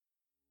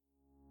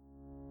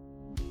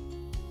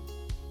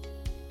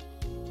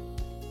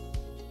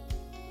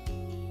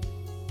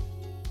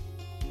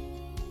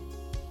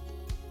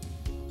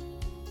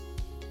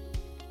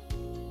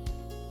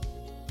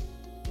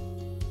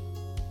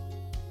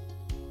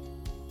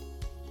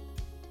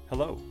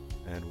Hello,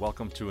 and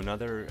welcome to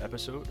another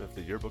episode of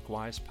the Yearbook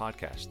Wise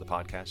podcast, the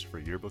podcast for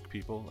yearbook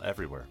people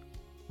everywhere.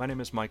 My name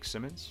is Mike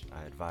Simmons.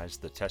 I advise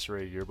the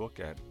Tesserae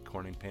Yearbook at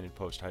Corning Painted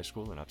Post High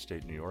School in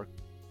upstate New York.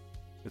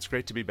 It's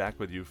great to be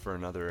back with you for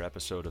another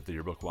episode of the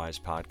Yearbook Wise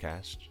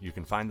podcast. You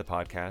can find the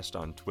podcast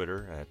on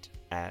Twitter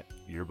at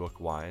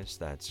YearbookWise,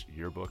 that's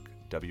Yearbook,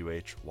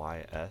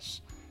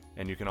 W-H-Y-S.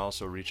 And you can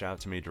also reach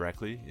out to me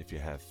directly if you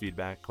have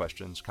feedback,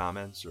 questions,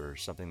 comments, or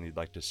something you'd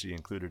like to see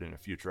included in a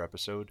future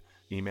episode.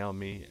 Email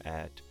me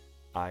at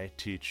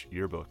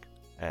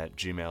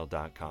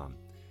iteachyearbook@gmail.com.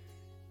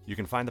 You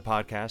can find the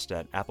podcast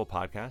at Apple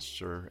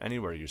Podcasts or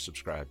anywhere you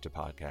subscribe to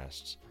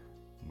podcasts.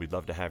 We'd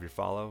love to have your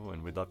follow,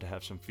 and we'd love to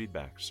have some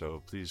feedback,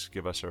 so please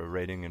give us a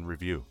rating and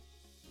review.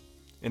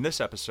 In this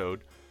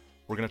episode,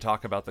 we're going to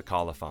talk about the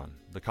Colophon.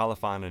 The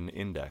Colophon and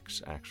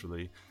Index,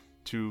 actually.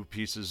 Two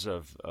pieces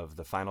of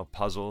the final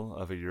puzzle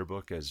of a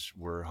yearbook as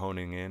we're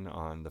honing in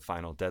on the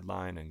final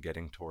deadline and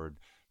getting toward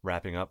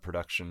wrapping up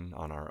production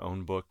on our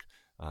own book.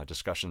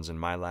 Discussions in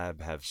my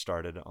lab have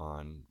started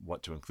on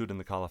what to include in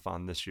the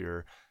Colophon this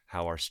year,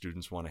 how our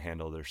students want to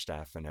handle their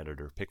staff and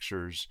editor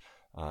pictures,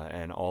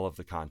 and all of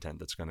the content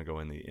that's going to go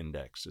in the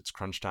index. It's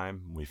crunch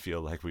time. We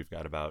feel like we've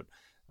got about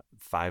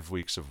 5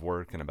 weeks of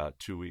work and about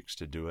 2 weeks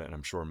to do it, and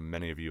I'm sure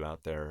many of you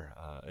out there,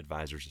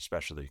 advisors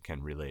especially,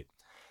 can relate.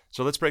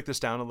 So let's break this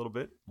down a little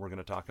bit. We're going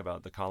to talk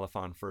about the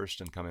Colophon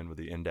first and come in with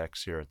the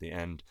index here at the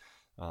end.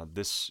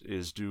 This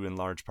is due in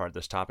large part,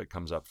 this topic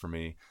comes up for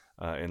me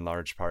in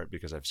large part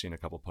because I've seen a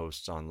couple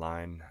posts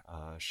online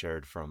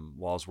shared from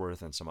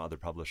Walsworth and some other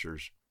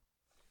publishers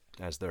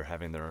as they're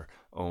having their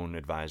own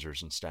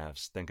advisors and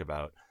staffs think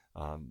about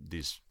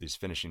these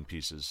finishing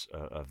pieces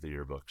of the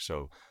yearbook.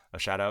 So a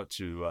shout out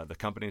to the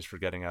companies for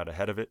getting out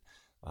ahead of it.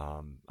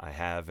 I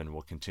have and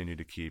will continue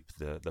to keep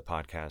the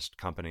podcast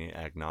company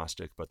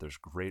agnostic, but there's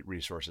great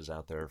resources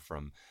out there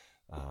from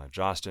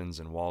Jostens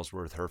and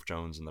Walsworth, Herf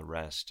Jones, and the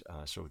rest.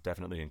 So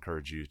definitely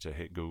encourage you to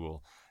hit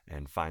Google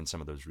and find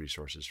some of those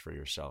resources for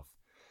yourself.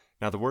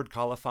 Now, the word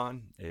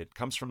Colophon, it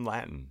comes from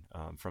Latin,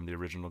 from the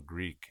original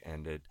Greek,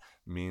 and it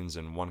means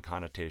in one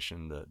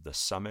connotation the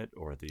summit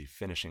or the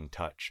finishing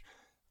touch.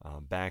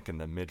 Back in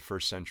the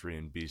mid-1st century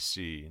in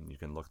BC, and you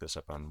can look this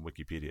up on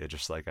Wikipedia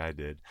just like I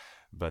did,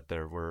 but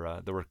there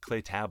were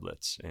clay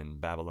tablets in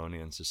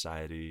Babylonian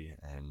society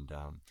and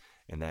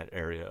in that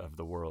area of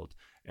the world,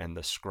 and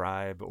the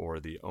scribe or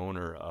the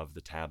owner of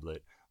the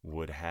tablet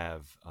would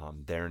have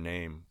their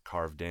name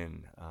carved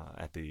in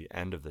at the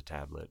end of the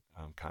tablet,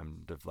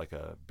 kind of like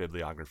a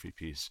bibliography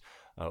piece.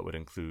 It would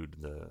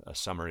include a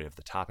summary of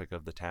the topic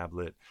of the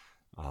tablet,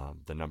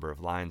 the number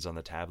of lines on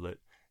the tablet,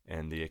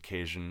 and the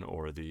occasion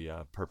or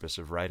the purpose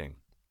of writing.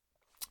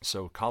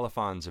 So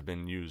colophons have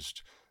been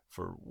used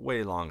for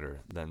way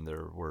longer than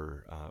there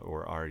were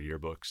or are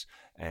yearbooks,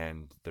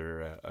 and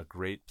they're a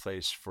great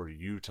place for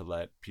you to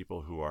let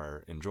people who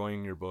are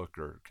enjoying your book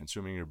or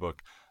consuming your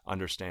book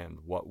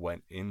understand what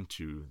went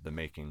into the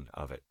making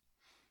of it.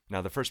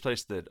 Now, the first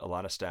place that a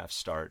lot of staff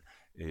start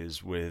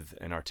is with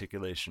an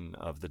articulation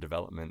of the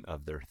development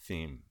of their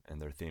theme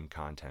and their theme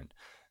content.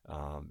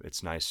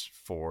 It's nice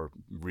for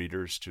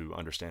readers to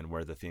understand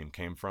where the theme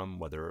came from,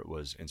 whether it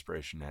was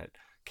inspiration at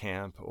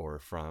camp or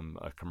from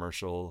a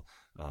commercial,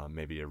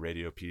 maybe a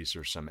radio piece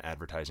or some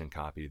advertising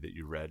copy that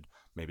you read.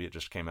 Maybe it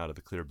just came out of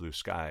the clear blue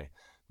sky.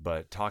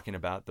 But talking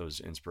about those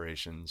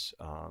inspirations,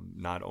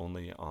 not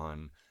only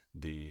on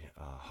the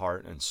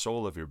heart and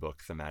soul of your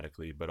book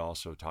thematically, but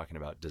also talking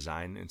about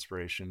design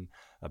inspiration,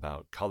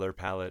 about color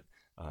palette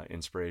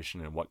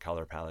inspiration and what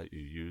color palette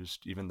you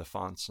used, even the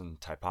fonts and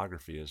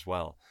typography as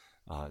well.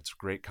 It's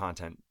great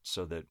content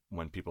so that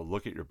when people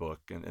look at your book,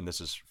 and this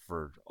is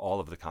for all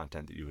of the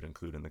content that you would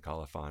include in the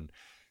Colophon,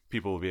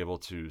 people will be able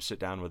to sit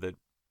down with it,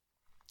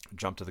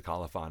 jump to the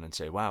Colophon and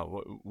say,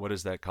 wow, what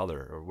is that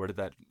color? Or where did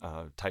that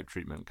type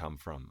treatment come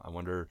from? I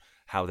wonder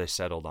how they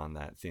settled on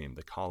that theme.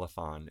 The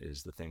Colophon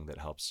is the thing that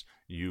helps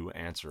you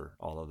answer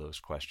all of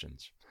those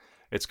questions.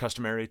 It's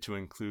customary to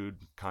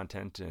include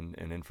content and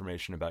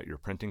information about your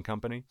printing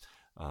company,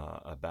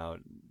 about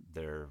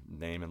their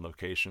name and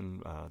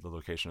location, the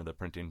location of the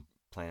printing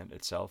plant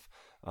itself,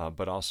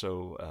 but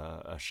also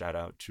a shout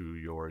out to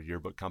your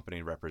yearbook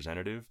company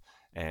representative.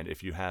 And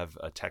if you have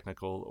a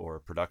technical or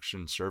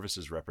production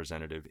services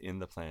representative in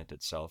the plant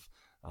itself,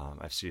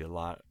 I see a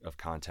lot of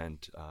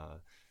content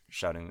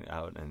shouting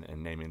out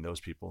and naming those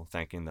people,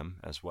 thanking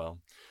them as well.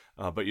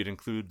 But you'd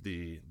include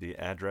the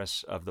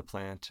address of the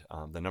plant,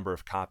 the number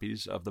of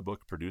copies of the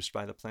book produced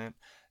by the plant,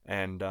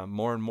 and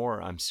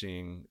more I'm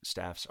seeing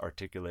staffs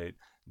articulate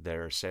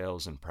their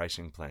sales and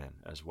pricing plan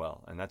as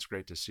well. And that's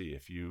great to see.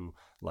 If you,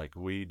 like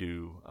we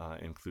do,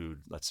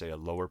 include, let's say, a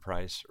lower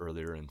price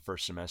earlier in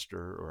first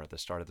semester or at the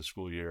start of the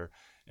school year,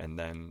 and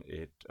then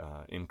it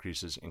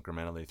increases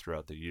incrementally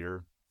throughout the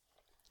year,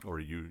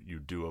 or you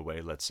do away,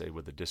 let's say,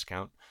 with a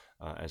discount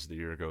as the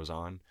year goes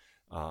on.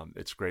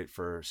 It's great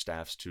for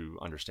staffs to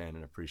understand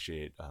and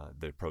appreciate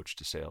the approach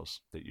to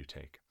sales that you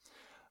take.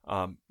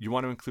 You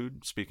want to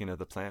include, speaking of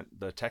the plant,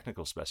 the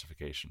technical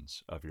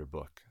specifications of your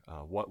book.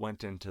 What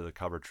went into the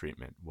cover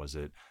treatment? Was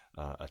it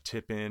a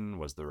tip-in?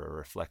 Was there a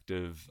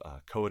reflective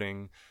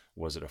coating?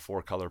 Was it a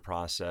four-color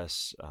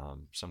process?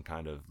 Some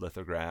kind of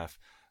lithograph?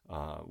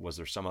 Was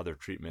there some other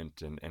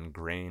treatment and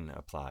grain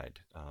applied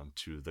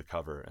to the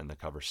cover and the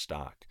cover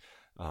stock?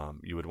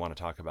 You would want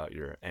to talk about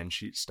your end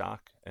sheet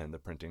stock and the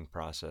printing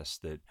process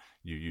that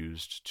you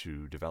used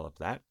to develop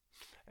that,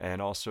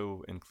 and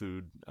also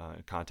include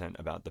content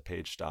about the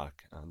page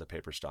stock, the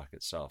paper stock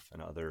itself,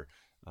 and other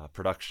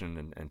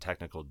production and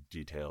technical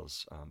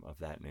details of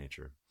that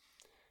nature.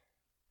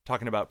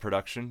 Talking about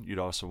production, you'd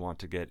also want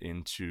to get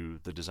into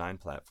the design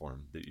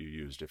platform that you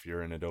used. If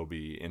you're an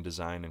Adobe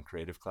InDesign and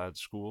Creative Cloud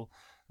school,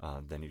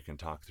 then you can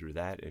talk through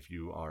that. If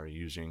you are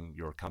using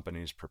your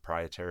company's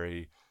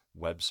proprietary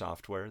web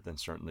software, then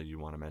certainly you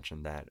want to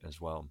mention that as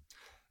well.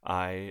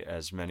 I,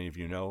 as many of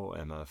you know,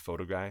 am a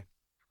photo guy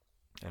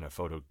and a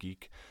photo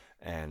geek,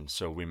 and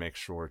so we make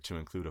sure to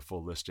include a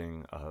full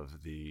listing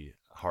of the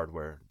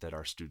hardware that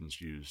our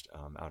students used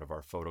out of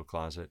our photo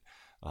closet,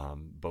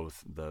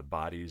 both the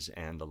bodies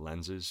and the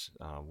lenses.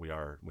 We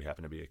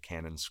happen to be a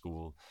Canon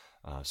school,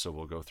 so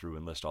we'll go through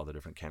and list all the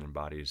different Canon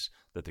bodies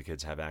that the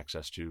kids have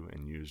access to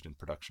and used in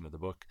production of the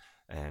book,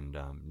 and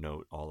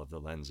note all of the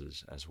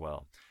lenses as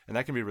well. And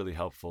that can be really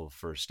helpful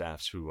for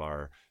staffs who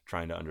are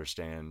trying to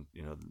understand,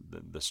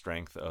 the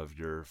strength of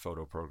your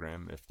photo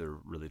program. If they're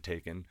really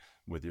taken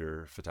with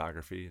your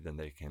photography, then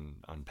they can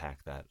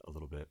unpack that a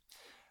little bit.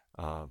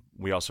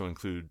 We also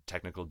include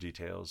technical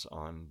details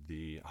on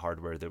the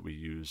hardware that we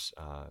use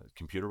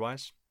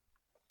computer-wise,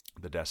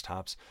 the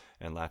desktops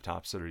and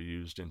laptops that are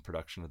used in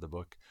production of the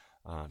book.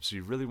 So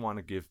you really want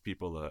to give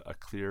people a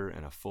clear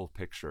and a full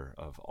picture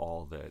of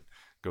all that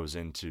goes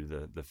into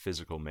the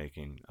physical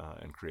making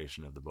and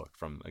creation of the book,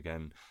 from,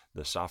 again,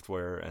 the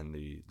software and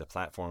the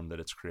platform that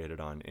it's created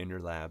on in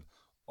your lab,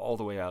 all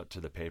the way out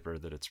to the paper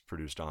that it's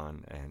produced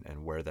on,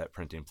 and where that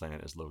printing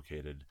plant is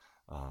located,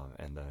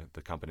 and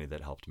the company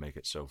that helped make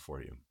it so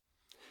for you.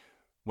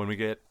 When we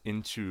get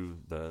into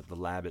the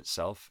lab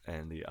itself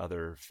and the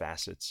other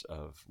facets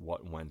of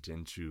what went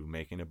into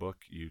making a book,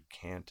 you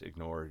can't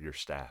ignore your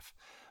staff.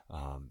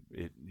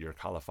 Your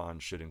Colophon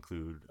should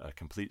include a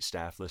complete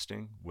staff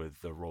listing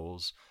with the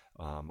roles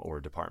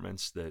or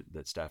departments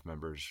that staff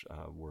members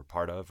were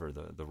part of, or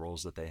the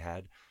roles that they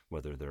had,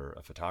 whether they're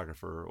a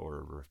photographer or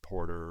a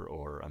reporter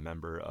or a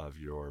member of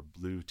your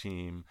blue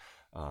team.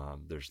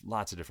 There's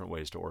lots of different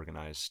ways to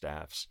organize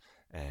staffs,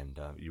 and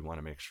you want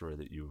to make sure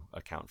that you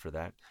account for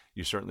that.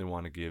 You certainly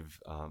want to give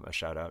a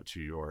shout out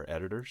to your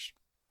editors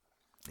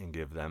and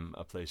give them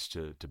a place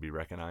to be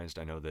recognized.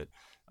 I know that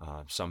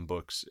some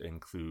books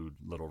include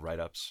little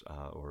write-ups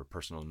or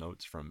personal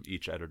notes from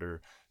each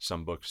editor.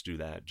 Some books do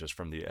that just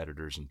from the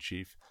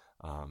editors-in-chief.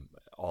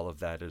 All of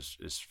that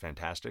is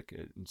fantastic.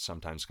 It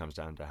sometimes comes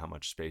down to how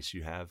much space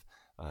you have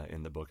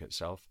in the book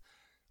itself.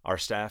 Our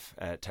staff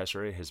at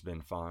Tesserae has been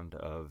fond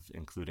of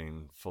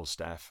including full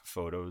staff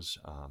photos,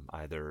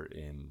 either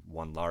in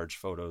one large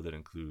photo that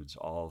includes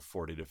all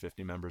 40 to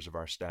 50 members of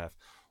our staff,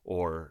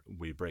 or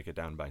we break it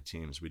down by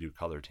teams. We do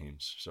color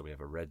teams. So we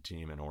have a red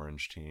team, an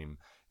orange team.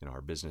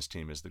 Our business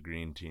team is the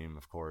green team,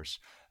 of course.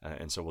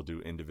 And so we'll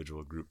do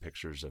individual group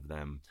pictures of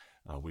them.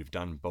 We've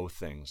done both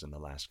things in the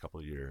last couple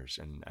of years.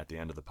 And at the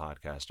end of the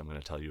podcast, I'm going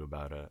to tell you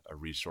about a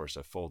resource,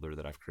 a folder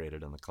that I've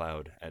created on the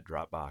cloud at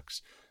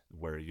Dropbox,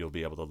 where you'll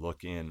be able to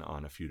look in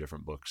on a few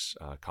different books,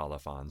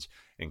 colophons,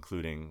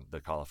 including the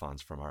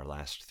colophons from our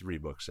last 3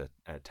 books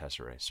at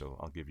Tesserae. So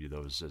I'll give you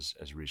those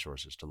as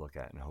resources to look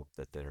at, and hope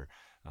that they're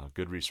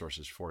good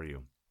resources for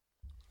you.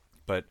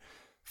 But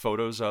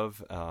photos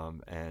of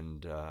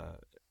and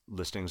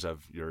listings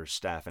of your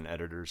staff and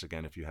editors,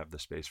 again, if you have the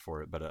space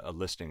for it, but a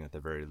listing at the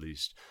very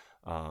least.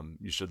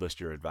 You should list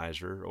your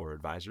advisor or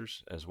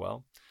advisors as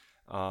well.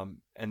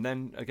 And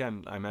then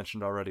again, I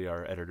mentioned already,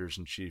 our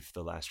editors-in-chief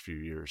the last few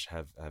years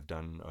have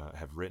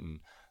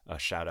written a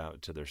shout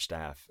out to their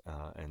staff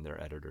and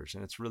their editors,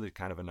 and it's really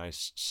kind of a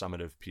nice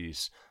summative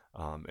piece.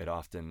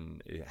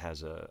 It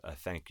has a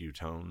thank you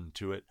tone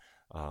to it,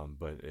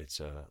 but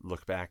it's a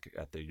look back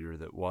at the year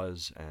that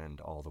was and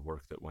all the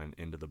work that went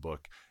into the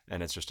book,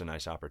 and it's just a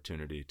nice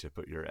opportunity to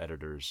put your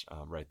editors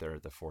right there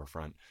at the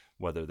forefront,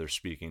 whether they're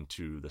speaking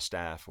to the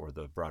staff or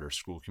the broader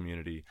school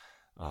community.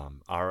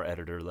 Our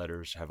editor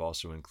letters have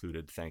also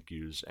included thank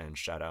yous and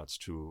shout outs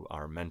to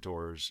our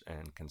mentors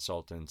and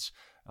consultants,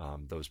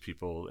 those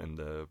people in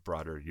the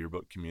broader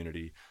yearbook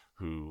community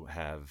who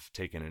have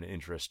taken an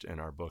interest in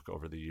our book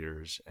over the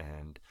years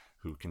and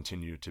who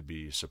continue to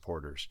be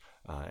supporters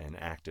and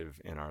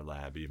active in our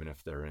lab, even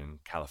if they're in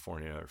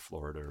California or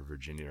Florida or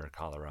Virginia or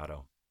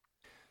Colorado.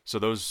 So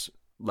those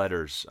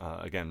letters,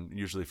 again,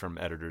 usually from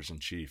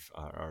editors-in-chief,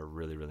 are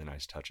really, really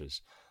nice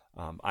touches.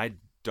 I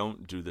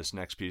don't do this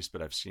next piece,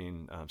 but I've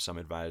seen some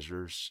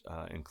advisors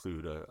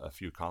include a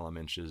few column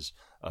inches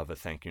of a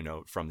thank you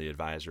note from the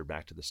advisor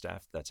back to the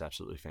staff. That's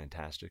absolutely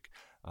fantastic,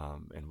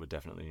 and would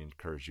definitely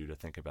encourage you to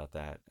think about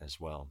that as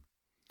well.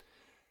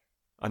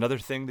 Another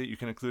thing that you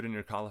can include in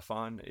your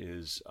Colophon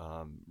is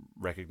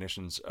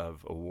recognitions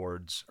of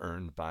awards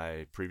earned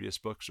by previous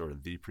books or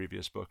the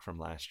previous book from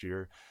last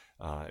year.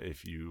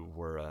 If you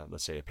were,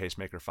 let's say, a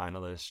pacemaker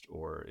finalist,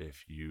 or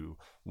if you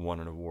won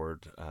an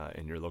award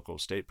in your local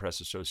state press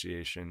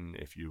association,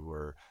 if you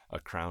were a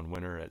crown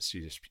winner at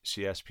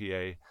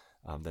CSPA,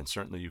 then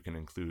certainly you can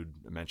include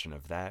a mention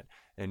of that.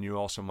 And you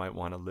also might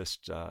want to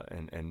list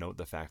and note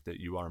the fact that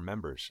you are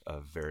members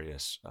of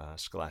various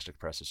scholastic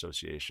press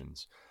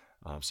associations.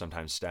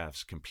 Sometimes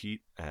staffs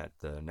compete at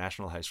the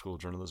National High School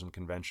Journalism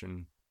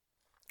Convention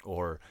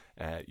or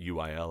at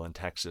UIL in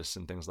Texas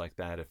and things like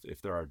that.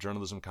 If there are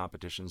journalism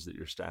competitions that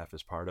your staff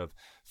is part of,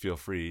 feel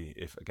free,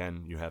 if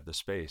again you have the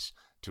space,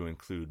 to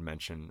include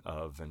mention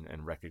of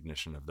and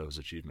recognition of those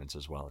achievements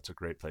as well. It's a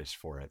great place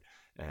for it,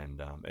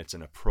 and it's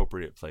an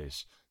appropriate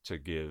place to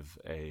give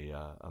a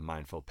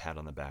mindful pat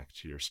on the back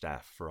to your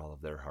staff for all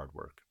of their hard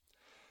work.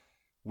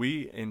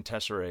 We in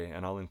Tesserae,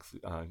 and I'll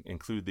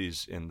include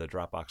these in the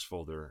Dropbox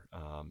folder,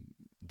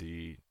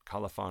 the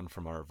Colophon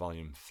from our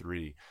Volume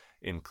 3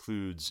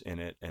 includes in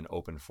it an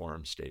open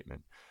forum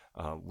statement.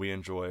 We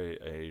enjoy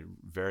a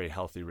very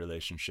healthy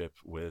relationship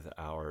with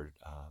our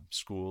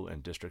school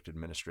and district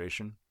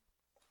administration,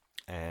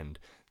 and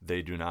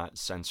they do not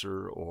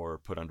censor or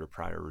put under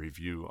prior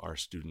review our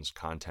students'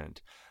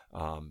 content.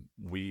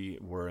 We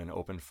were an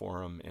open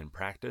forum in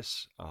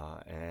practice,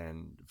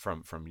 and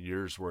from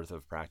years worth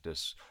of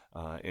practice,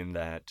 in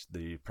that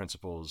the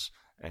principals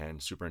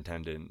and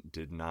superintendent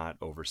did not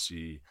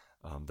oversee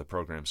the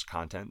program's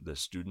content. The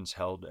students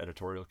held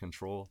editorial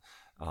control,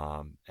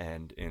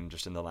 and in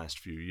the last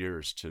few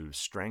years, to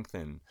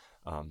strengthen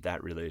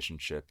that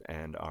relationship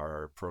and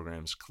our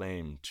program's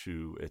claim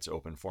to its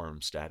open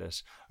forum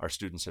status, our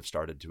students have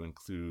started to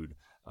include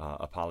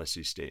a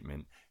policy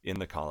statement in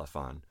the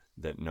Colophon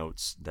that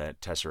notes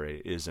that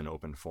Tesserae is an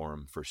open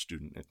forum for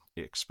student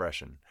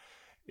expression.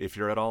 If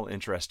you're at all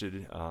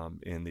interested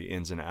in the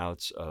ins and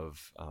outs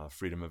of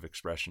freedom of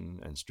expression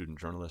and student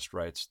journalist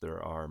rights,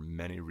 there are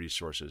many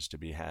resources to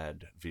be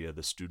had via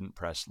the Student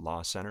Press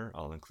Law Center.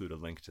 I'll include a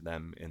link to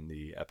them in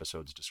the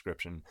episode's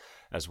description,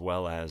 as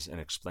well as an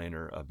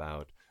explainer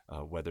about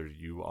whether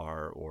you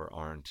are or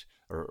aren't,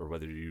 or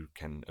whether you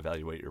can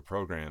evaluate your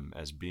program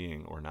as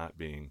being or not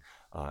being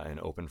an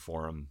open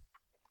forum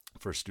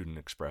for student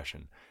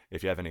expression.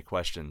 If you have any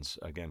questions,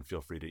 again,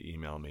 feel free to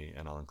email me,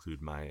 and I'll include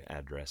my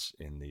address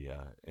in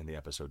the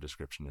episode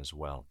description as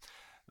well.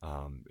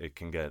 It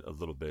can get a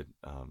little bit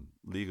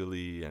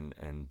legally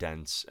and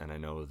dense, and I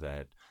know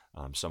that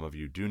some of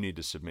you do need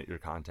to submit your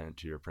content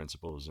to your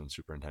principals and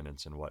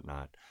superintendents and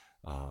whatnot.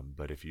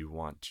 But if you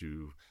want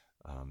to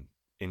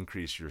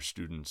increase your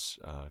students'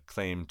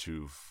 claim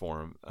to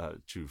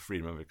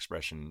freedom of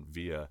expression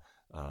via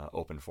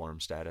open forum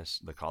status,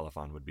 the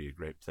Colophon would be a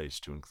great place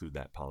to include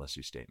that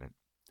policy statement.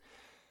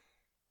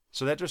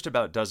 So that just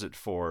about does it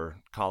for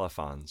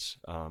Colophons.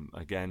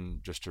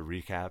 Again, just to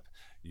recap,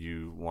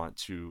 you want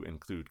to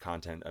include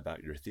content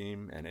about your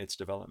theme and its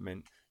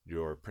development,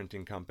 your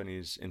printing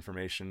company's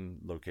information,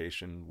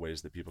 location,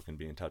 ways that people can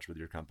be in touch with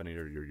your company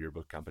or your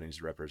yearbook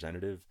company's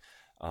representative,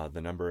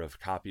 the number of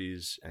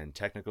copies and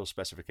technical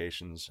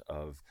specifications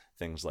of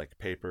things like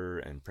paper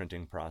and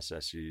printing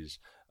processes,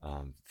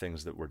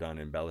 things that were done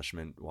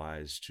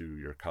embellishment-wise to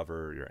your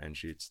cover, your end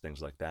sheets,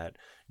 things like that,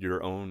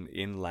 your own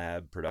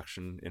in-lab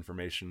production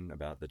information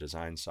about the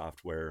design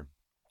software,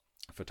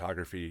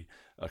 photography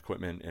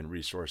equipment and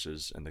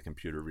resources, and the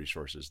computer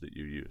resources that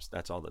you use.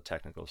 That's all the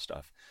technical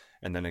stuff.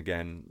 And then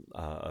again,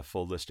 a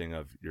full listing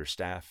of your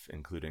staff,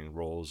 including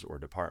roles or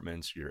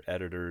departments, your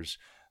editors,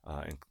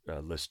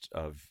 a list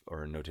of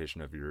or a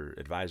notation of your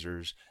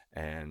advisors,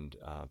 and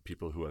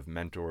people who have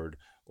mentored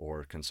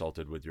or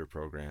consulted with your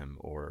program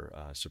or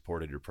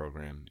supported your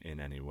program in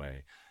any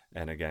way.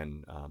 And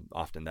again,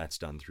 often that's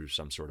done through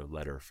some sort of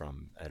letter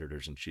from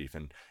editors-in-chief.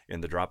 And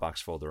in the Dropbox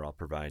folder I'll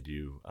provide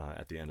you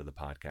at the end of the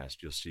podcast,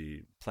 you'll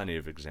see plenty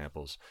of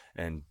examples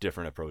and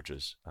different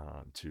approaches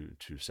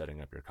to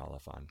setting up your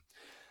Colophon.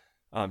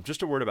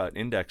 Just a word about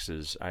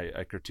indexes.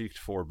 I critiqued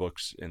 4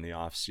 books in the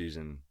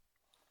off-season,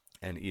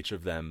 and each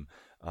of them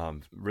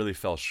really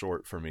fell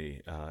short for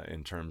me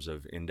in terms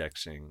of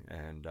indexing.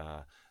 And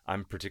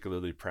I'm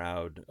particularly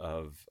proud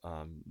of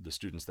the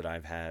students that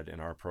I've had in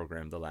our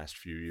program the last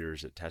few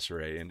years at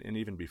Tesserae, and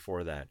even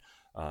before that.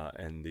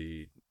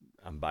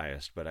 I'm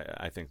biased, but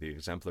I think the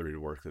exemplary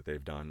work that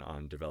they've done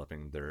on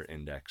developing their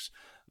index.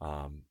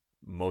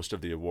 Most of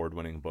the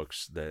award-winning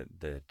books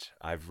that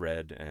I've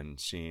read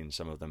and seen,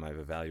 some of them I've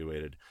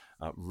evaluated,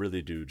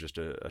 really do just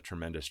a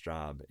tremendous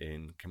job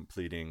in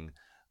completing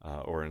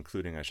or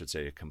including, I should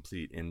say, a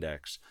complete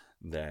index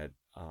that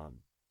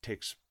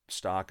takes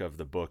stock of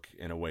the book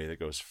in a way that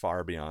goes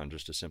far beyond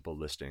just a simple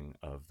listing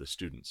of the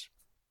students.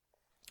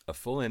 A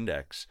full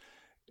index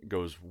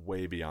goes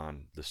way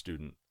beyond the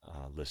student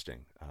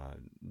listing.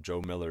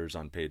 Joe Miller's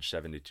on page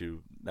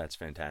 72, that's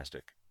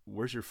fantastic.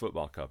 where's your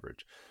football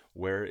coverage?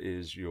 Where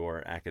is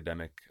your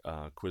academic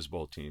quiz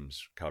bowl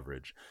teams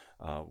coverage?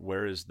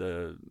 Where is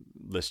the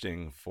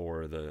listing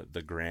for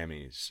the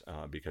Grammys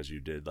because you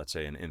did, let's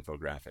say, an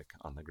infographic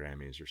on the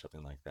Grammys or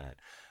something like that?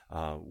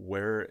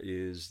 Where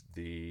is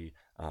the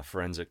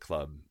forensic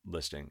club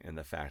listing and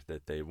the fact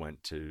that they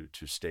went to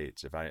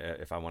states?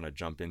 If I want to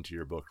jump into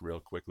your book real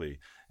quickly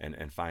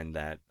and find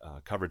that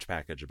coverage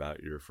package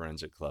about your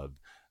forensic club,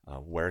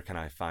 where can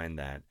I find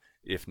that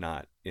if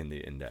not in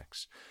the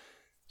index?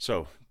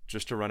 So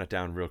just to run it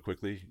down real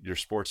quickly, your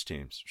sports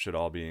teams should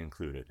all be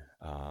included.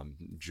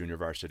 Junior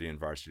varsity and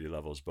varsity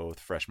levels,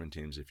 both freshman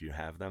teams if you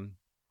have them.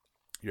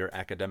 Your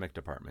academic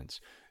departments,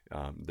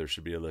 there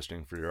should be a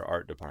listing for your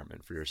art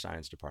department, for your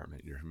science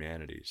department, your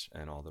humanities,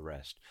 and all the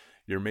rest.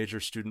 Your major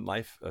student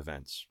life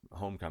events,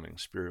 homecoming,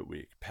 Spirit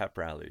Week, pep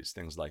rallies,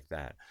 things like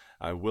that.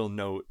 I will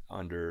note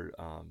under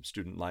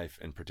student life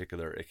in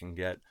particular, it can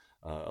get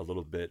a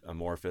little bit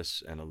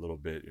amorphous and a little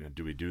bit,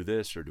 do we do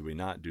this or do we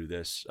not do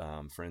this?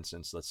 For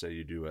instance, let's say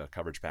you do a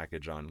coverage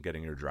package on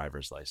getting your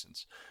driver's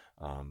license.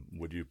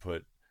 Would you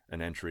put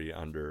an entry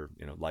under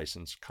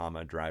license,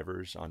 comma,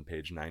 drivers on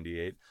page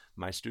 98?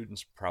 My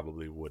students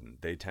probably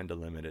wouldn't. They tend to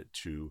limit it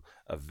to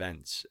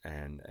events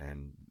and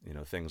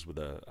things with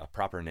a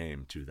proper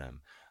name to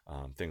them.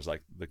 Things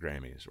like the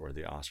Grammys or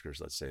the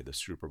Oscars, let's say the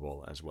Super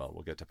Bowl as well.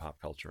 We'll get to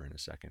pop culture in a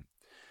second.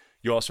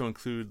 You also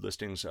include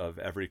listings of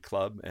every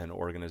club and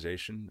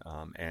organization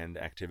and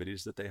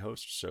activities that they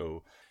host.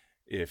 So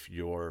if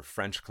your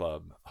French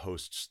club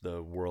hosts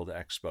the World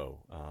Expo,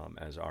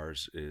 as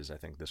ours is, I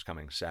think, this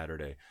coming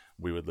Saturday,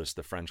 we would list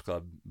the French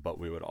club, but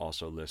we would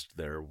also list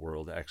their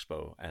World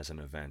Expo as an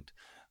event.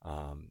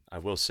 I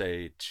will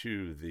say,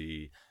 too,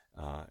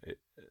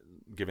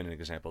 given an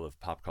example of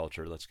pop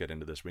culture, let's get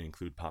into this. We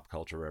include pop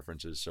culture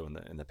references. So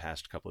in the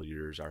past couple of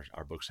years,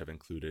 our books have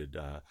included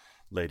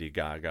Lady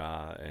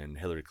Gaga and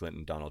Hillary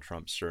Clinton, Donald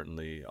Trump,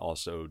 certainly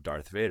also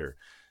Darth Vader.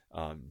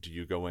 Do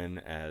you go in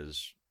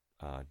as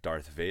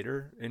Darth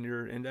Vader in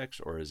your index,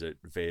 or is it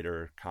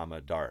Vader,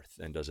 comma, Darth?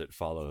 And does it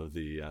follow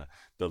the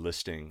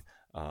listing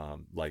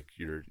like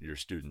your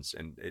students?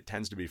 And it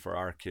tends to be for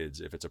our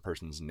kids, if it's a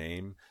person's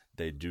name,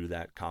 they do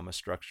that comma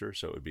structure.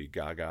 So it would be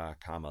Gaga,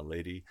 comma,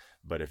 Lady.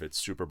 But if it's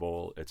Super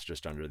Bowl, it's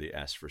just under the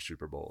S for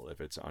Super Bowl. If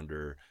it's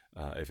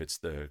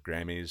the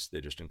Grammys,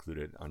 they just include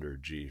it under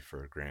G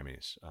for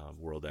Grammys.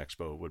 World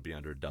Expo would be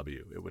under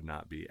W. It would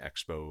not be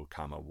Expo,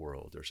 comma,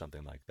 World or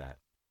something like that.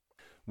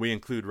 We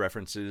include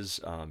references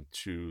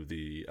to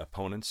the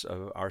opponents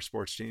of our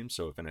sports team.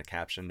 So if in a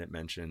caption it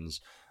mentions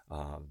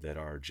that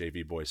our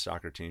JV boys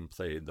soccer team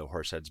played the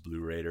Horseheads Blue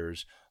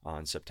Raiders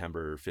on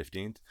September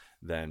 15th,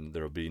 then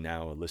there will be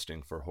now a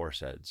listing for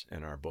Horseheads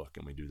in our book.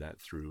 And we do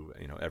that through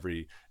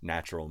every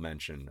natural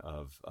mention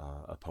of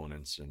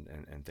opponents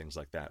and things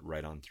like that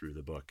right on through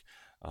the book.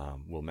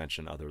 We'll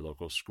mention other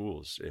local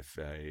schools. If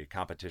a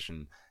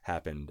competition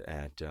happened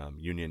at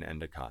Union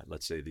Endicott,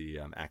 let's say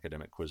the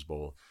academic quiz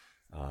bowl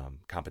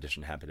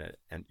competition happened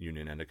at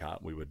Union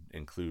Endicott, we would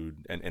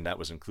include, and that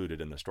was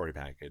included in the story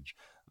package,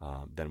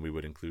 then we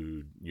would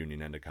include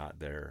Union Endicott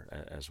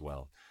there as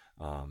well.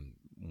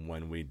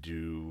 When we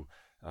do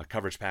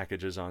coverage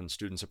packages on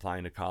students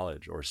applying to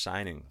college or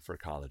signing for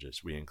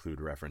colleges, we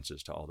include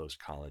references to all those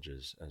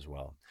colleges as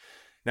well.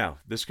 Now,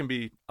 this can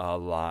be a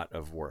lot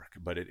of work,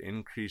 but it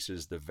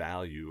increases the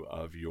value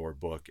of your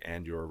book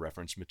and your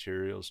reference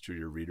materials to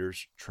your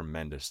readers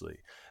tremendously.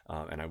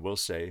 And I will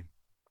say,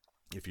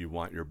 if you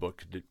want your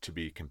book to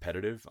be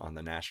competitive on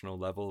the national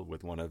level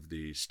with one of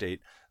the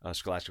state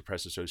Scholastic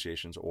Press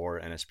Associations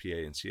or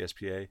NSPA and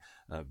CSPA,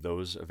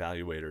 those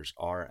evaluators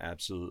are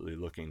absolutely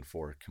looking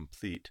for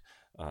complete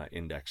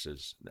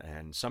indexes.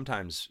 And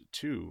sometimes,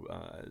 too,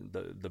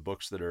 the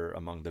books that are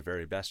among the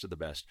very best of the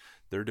best,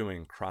 they're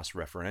doing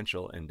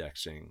cross-referential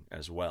indexing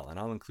as well. And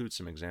I'll include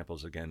some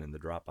examples again in the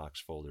Dropbox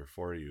folder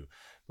for you.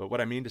 But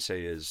what I mean to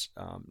say is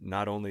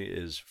not only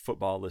is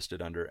football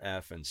listed under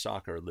F and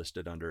soccer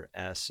listed under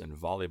S and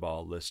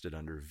volleyball listed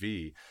under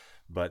V,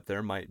 but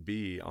there might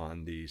be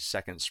on the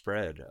second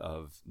spread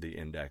of the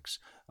index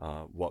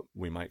what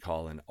we might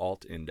call an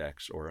alt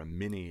index or a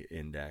mini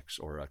index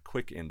or a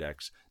quick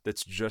index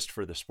that's just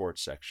for the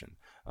sports section.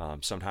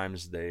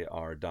 Sometimes they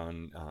are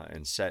done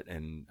and set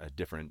in a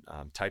different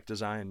type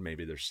design.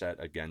 Maybe they're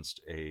set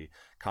against a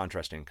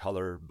contrasting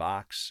color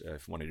box.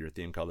 If one of your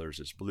theme colors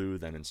is blue,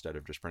 then instead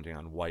of just printing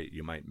on white,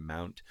 you might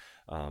mount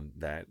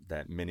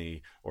that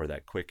mini or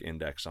that quick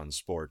index on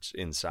sports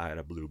inside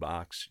a blue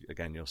box.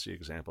 Again, you'll see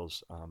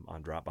examples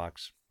on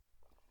Dropbox.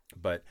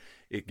 But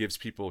it gives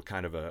people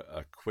kind of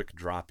a quick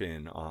drop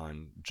in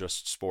on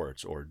just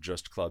sports or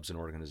just clubs and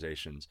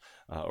organizations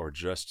or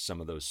just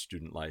some of those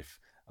student life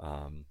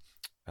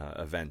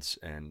events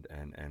and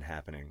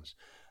happenings.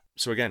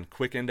 So again,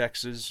 quick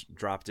indexes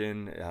dropped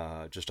in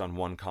just on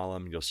one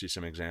column. You'll see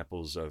some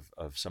examples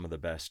of some of the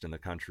best in the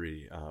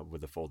country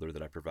with the folder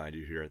that I provide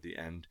you here at the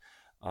end.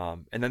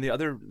 And then the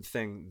other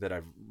thing that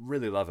I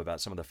really love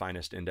about some of the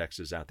finest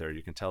indexes out there,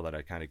 you can tell that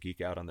I kind of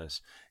geek out on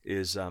this,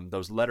 is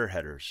those letter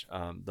headers.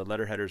 The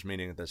letter headers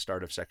meaning at the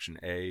start of section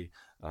A,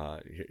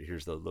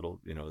 here's the little,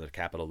 the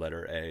capital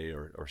letter A,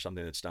 or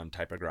something that's done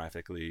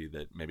typographically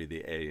that maybe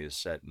the A is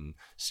set in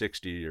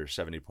 60 or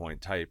 70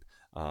 point type.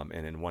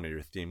 And in one of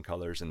your theme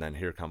colors, and then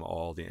here come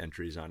all the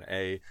entries on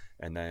A,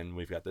 and then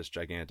we've got this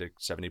gigantic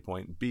 70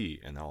 point B,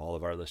 and all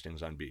of our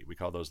listings on B. We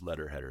call those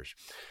letter headers.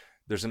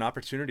 There's an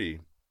opportunity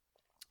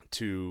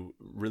to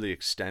really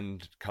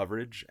extend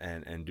coverage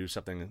and do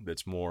something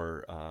that's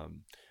more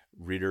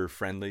reader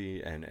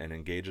friendly and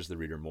engages the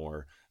reader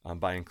more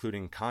by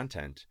including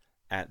content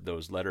at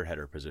those letter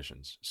header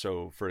positions.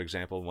 So for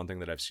example, one thing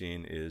that I've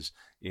seen is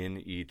in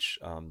each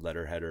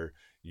letter header,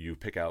 you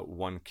pick out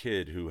one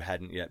kid who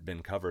hadn't yet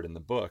been covered in the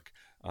book.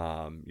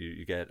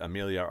 You get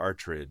Amelia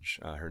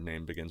Artridge, her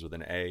name begins with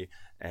an A,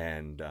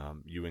 and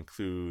you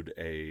include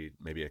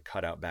maybe a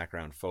cutout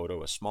background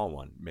photo, a small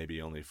one,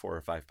 maybe only 4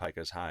 or 5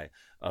 picas high,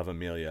 of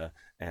Amelia,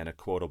 and a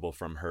quotable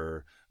from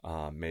her,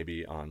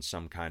 maybe on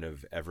some kind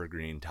of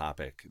evergreen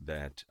topic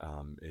that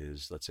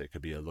is, let's say, it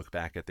could be a look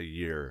back at the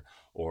year,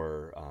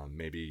 or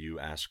maybe you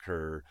ask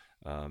her,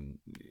 on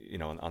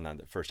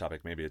that first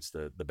topic, maybe it's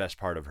the best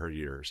part of her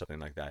year or something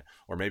like that.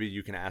 Or maybe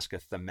you can ask a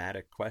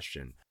thematic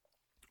question.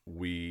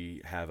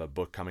 We have a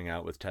book coming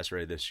out with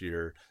Tesserae this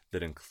year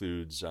that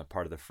includes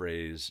part of the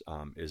phrase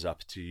is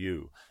up to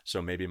you.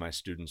 So maybe my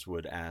students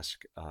would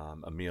ask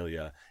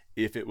Amelia,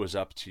 if it was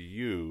up to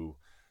you,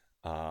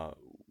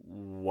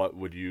 what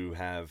would you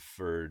have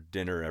for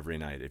dinner every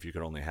night if you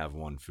could only have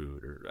one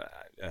food? Or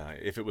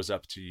if it was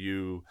up to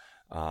you,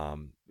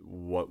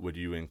 what would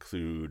you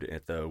include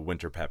at the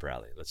winter pep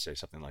rally? Let's say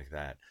something like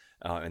that.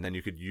 And then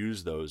you could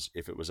use those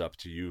if it was up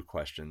to you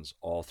questions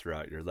all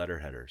throughout your letter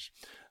headers.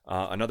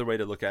 Another way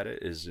to look at it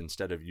is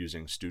instead of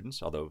using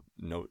students, although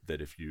note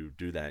that if you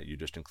do that, you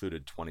just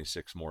included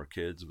 26 more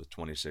kids with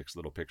 26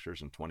 little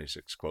pictures and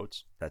 26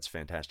 quotes. That's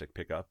fantastic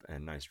pickup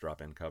and nice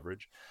drop-in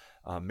coverage.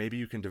 Maybe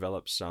you can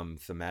develop some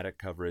thematic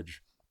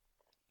coverage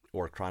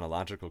or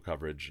chronological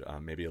coverage,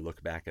 maybe a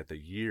look back at the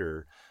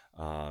year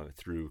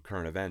through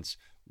current events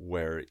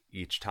where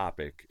each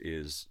topic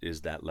is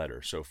that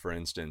letter. So for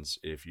instance,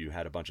 if you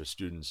had a bunch of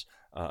students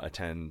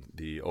attend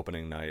the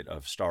opening night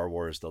of Star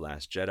Wars The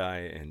Last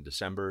Jedi in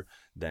December,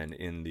 then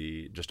in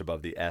the just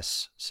above the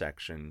S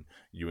section,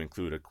 you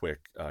include a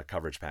quick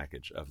coverage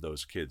package of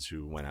those kids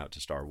who went out to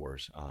Star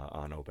Wars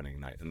on opening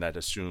night. And that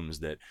assumes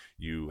that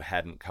you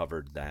hadn't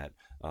covered that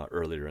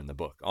earlier in the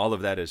book. All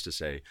of that is to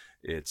say,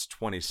 it's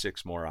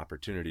 26 more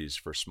opportunities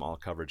for small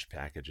coverage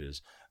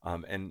packages.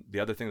 And the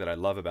other thing that I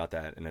love about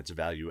that, and it's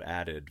value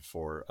added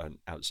for an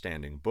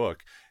outstanding book,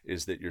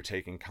 is that you're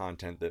taking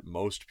content that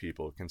most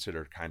people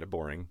consider kind of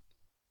boring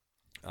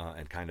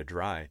and kind of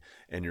dry,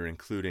 and you're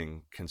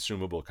including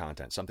consumable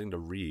content, something to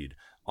read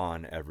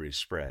on every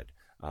spread.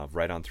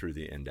 Right on through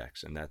the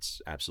index, and that's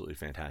absolutely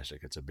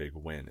fantastic. It's a big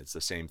win. It's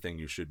the same thing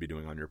you should be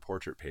doing on your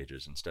portrait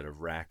pages. Instead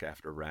of rack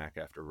after rack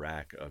after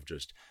rack of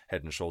just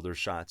head and shoulders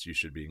shots, you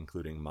should be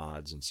including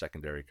mods and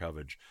secondary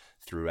coverage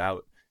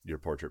throughout your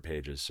portrait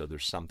pages, so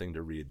there's something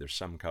to read. There's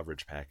some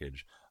coverage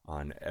package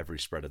on every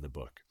spread of the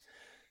book.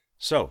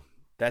 So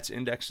that's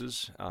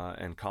indexes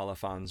and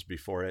colophons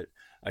before it.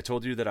 I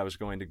told you that I was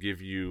going to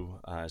give you,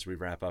 as we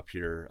wrap up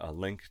here, a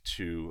link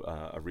to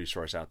a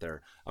resource out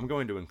there. I'm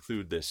going to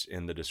include this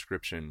in the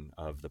description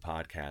of the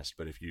podcast,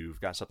 but if you've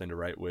got something to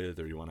write with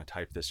or you want to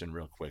type this in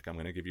real quick, I'm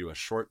going to give you a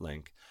short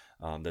link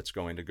that's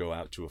going to go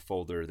out to a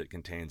folder that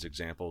contains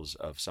examples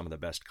of some of the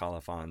best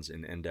colophons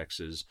and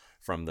indexes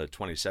from the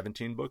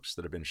 2017 books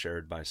that have been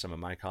shared by some of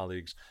my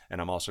colleagues.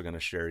 And I'm also going to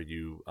share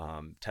you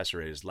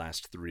Tesserae's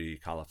last 3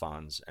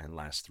 colophons and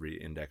last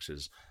 3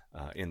 indexes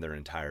in their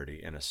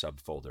entirety in a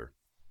subfolder.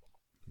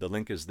 The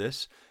link is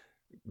this,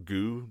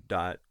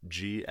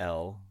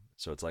 goo.gl,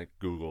 so it's like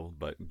Google,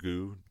 but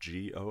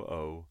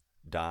goo.gl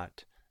 /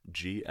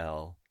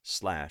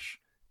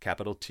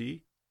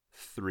 T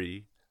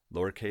 3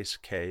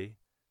 lowercase k,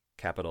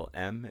 capital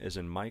M is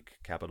in Mike,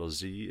 capital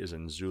Z is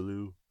in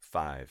Zulu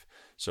 5.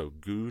 So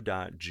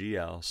goo.gl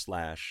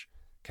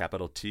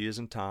 / T is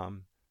in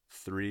Tom,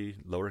 3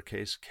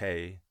 lowercase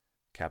k,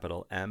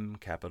 capital M,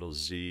 capital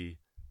Z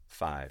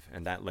 5.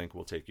 And that link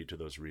will take you to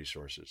those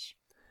resources.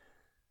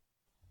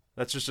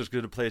 That's just as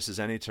good a place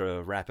as any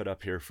to wrap it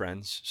up here,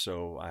 friends.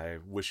 So I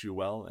wish you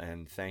well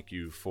and thank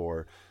you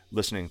for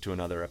listening to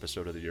another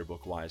episode of the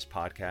Yearbook Wise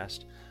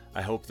podcast.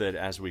 I hope that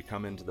as we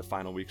come into the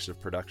final weeks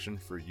of production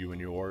for you and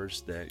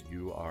yours, that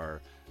you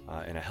are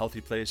in a healthy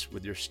place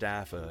with your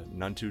staff, a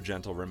none too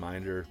gentle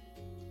reminder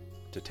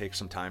to take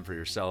some time for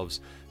yourselves,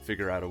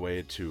 figure out a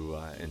way to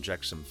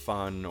inject some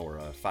fun or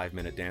a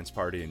 5-minute dance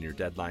party in your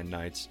deadline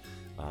nights.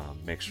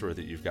 Make sure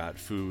that you've got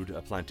food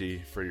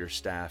aplenty for your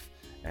staff,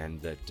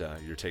 and that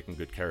you're taking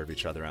good care of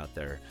each other out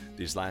there.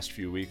 These last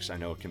few weeks, I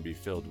know it can be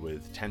filled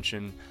with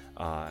tension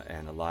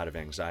and a lot of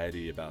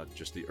anxiety about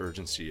just the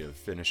urgency of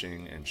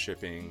finishing and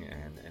shipping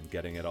and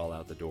getting it all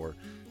out the door.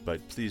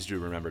 But please do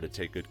remember to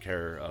take good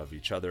care of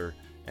each other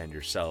and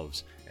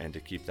yourselves, and to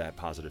keep that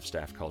positive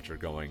staff culture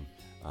going,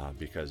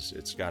 because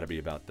it's got to be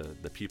about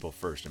the people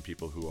first, and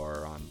people who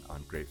are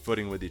on great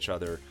footing with each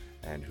other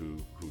and who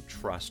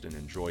trust and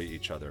enjoy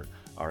each other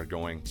are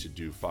going to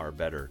do far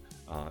better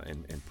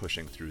in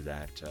pushing through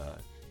that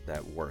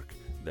work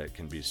that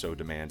can be so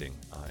demanding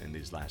in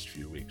these last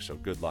few weeks. So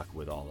good luck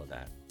with all of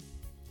that.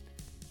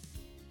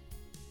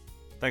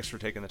 Thanks for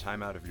taking the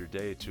time out of your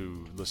day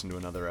to listen to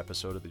another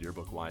episode of the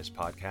Yearbook Wise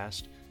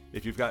podcast.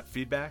 If you've got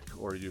feedback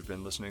or you've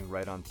been listening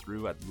right on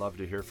through, I'd love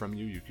to hear from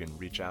you. You can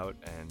reach out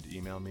and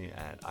email me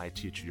at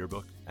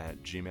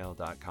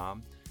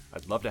iteachyearbook@gmail.com.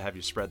 I'd love to have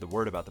you spread the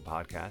word about the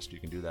podcast. You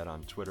can do that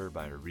on Twitter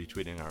by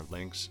retweeting our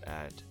links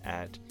at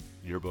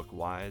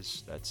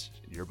YearbookWise. That's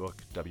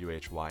Yearbook,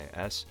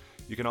 WHYS.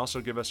 You can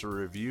also give us a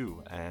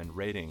review and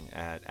rating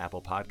at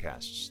Apple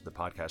Podcasts. The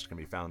podcast can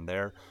be found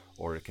there,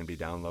 or it can be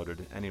downloaded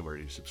anywhere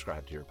you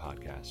subscribe to your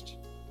podcasts.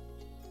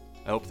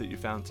 I hope that you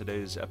found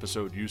today's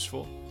episode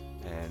useful,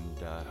 and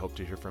hope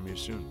to hear from you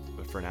soon.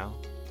 But for now,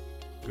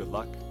 good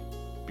luck,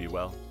 be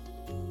well,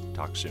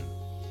 talk soon.